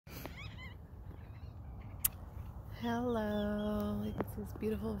Hello, look at this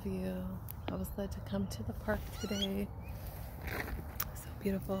beautiful view. I was led to come to the park today. So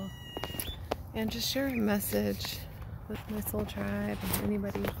beautiful. And just share a message with my soul tribe and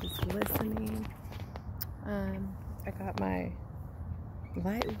anybody who's listening. I got my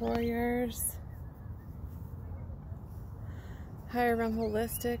light warriors. Higher Realm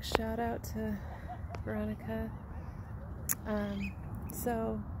Holistic, shout out to Veronica.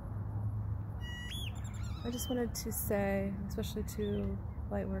 So I just wanted to say, especially to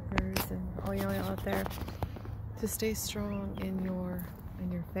light workers and all y'all out there, to stay strong in your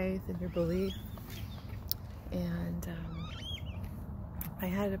faith and your belief. And I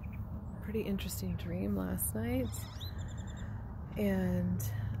had a pretty interesting dream last night. And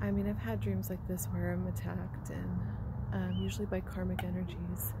I mean, I've had dreams like this where I'm attacked, and usually by karmic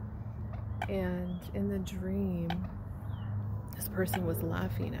energies. And in the dream, this person was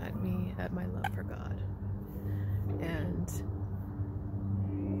laughing at me, at my love for God. And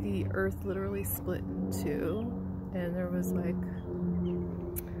the earth literally split in two, and there was like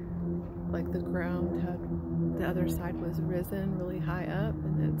the ground had, the other side was risen really high up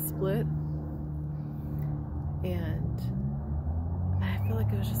and then split. And I feel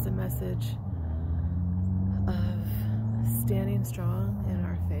like it was just a message of standing strong in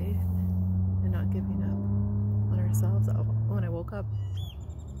our faith and not giving up on ourselves. When I woke up,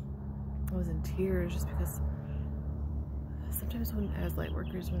 I was in tears just because sometimes as light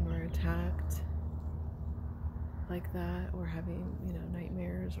workers, when we're attacked like that, or having,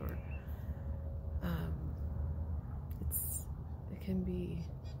 nightmares, or it can be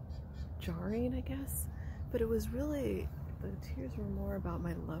jarring, I guess. But it was really, the tears were more about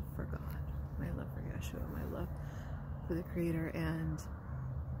my love for God, my love for Yeshua, my love for the Creator. And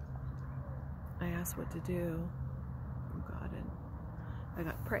I asked what to do from God, and I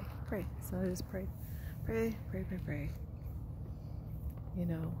got pray. So I just prayed, pray.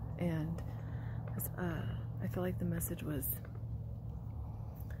 And I feel like the message was,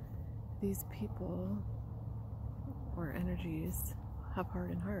 these people or energies have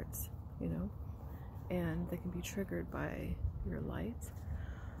hardened hearts, and they can be triggered by your light.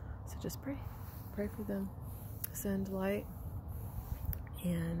 So just pray for them, send light.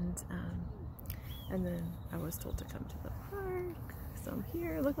 And then I was told to come to the park, so I'm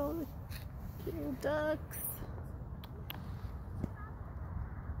here. Look at all the cute ducks.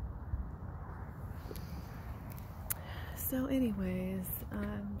 So anyways,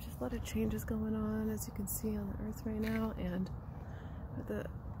 just a lot of changes going on, as you can see on the earth right now. And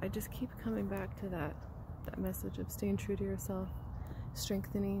I just keep coming back to that message of staying true to yourself,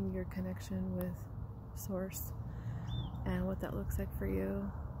 strengthening your connection with Source, and what that looks like for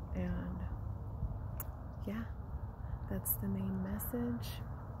you. And yeah, that's the main message.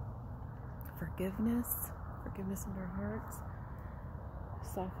 Forgiveness in our hearts,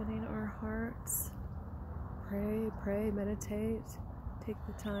 softening our hearts. Pray, meditate, take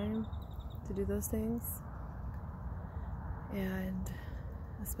the time to do those things. And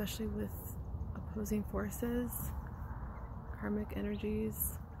especially with opposing forces, karmic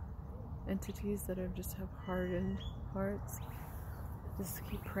energies, entities that have hardened hearts, just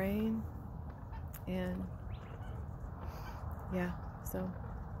keep praying. And yeah, so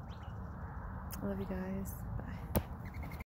I love you guys.